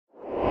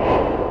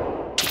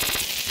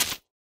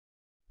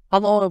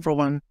Hello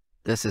everyone,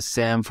 this is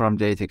Sam from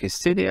Daytech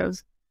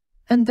Studios.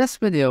 In this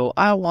video,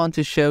 I want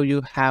to show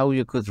you how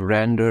you could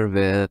render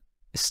with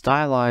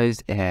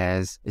stylized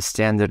as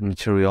standard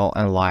material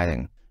and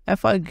lighting.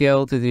 If I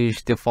go to the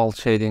default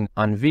shading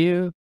on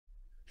view,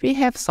 we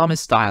have some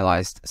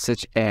stylized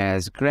such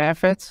as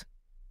graphite,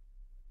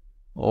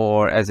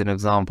 or as an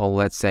example,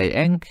 let's say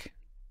ink.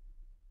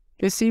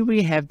 You see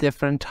we have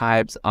different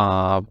types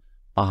of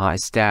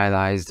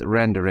stylized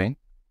rendering.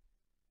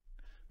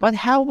 But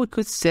how we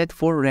could set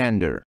for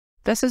render?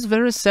 This is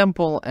very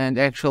simple, and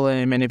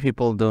actually many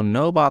people don't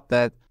know about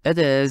that. It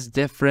is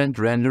different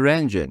render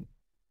engine.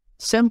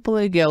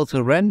 Simply go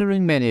to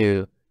rendering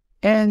menu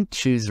and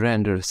choose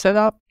render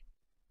setup.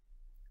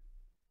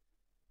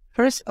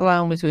 First,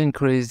 allow me to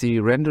increase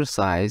the render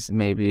size,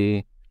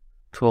 maybe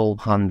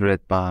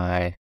 1200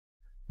 by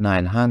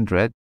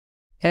 900.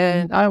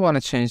 And I want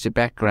to change the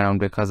background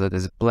because it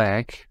is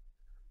black.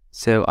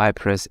 So I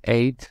press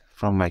 8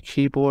 from my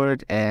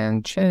keyboard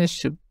and change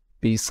to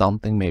be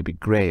something maybe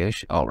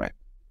grayish. Alright.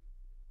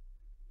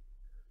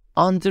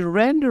 On the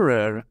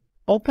renderer,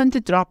 open the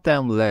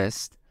drop-down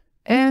list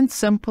and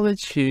simply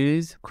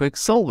choose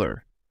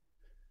Quicksilver.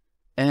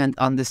 And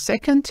on the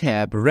second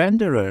tab,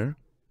 renderer,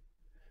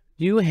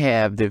 you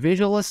have the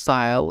visual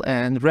style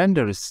and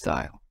render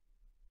style.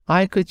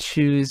 I could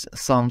choose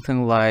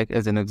something like,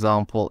 as an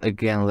example,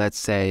 again, let's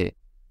say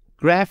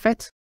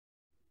graphite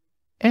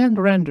and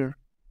render.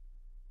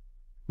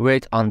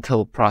 Wait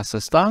until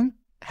process done.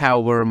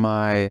 However,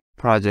 my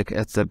project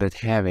is a bit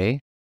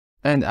heavy,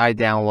 and I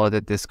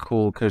downloaded this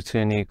cool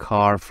cartoony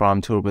car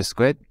from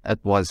TurboSquid. It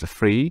was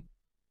free,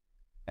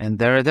 and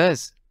there it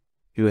is.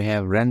 You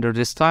have rendered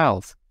the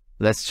styles.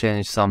 Let's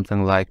change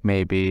something like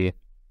maybe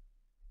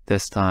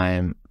this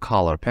time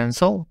color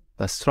pencil.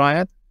 Let's try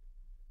it.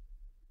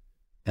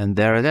 And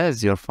there it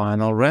is, your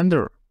final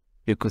render.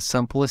 You could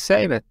simply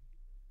save it.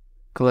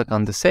 Click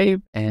on the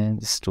save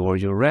and store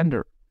your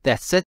render.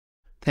 That's it.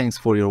 Thanks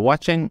for your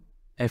watching.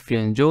 If you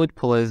enjoyed,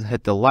 please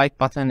hit the like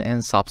button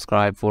and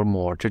subscribe for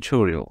more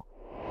tutorials.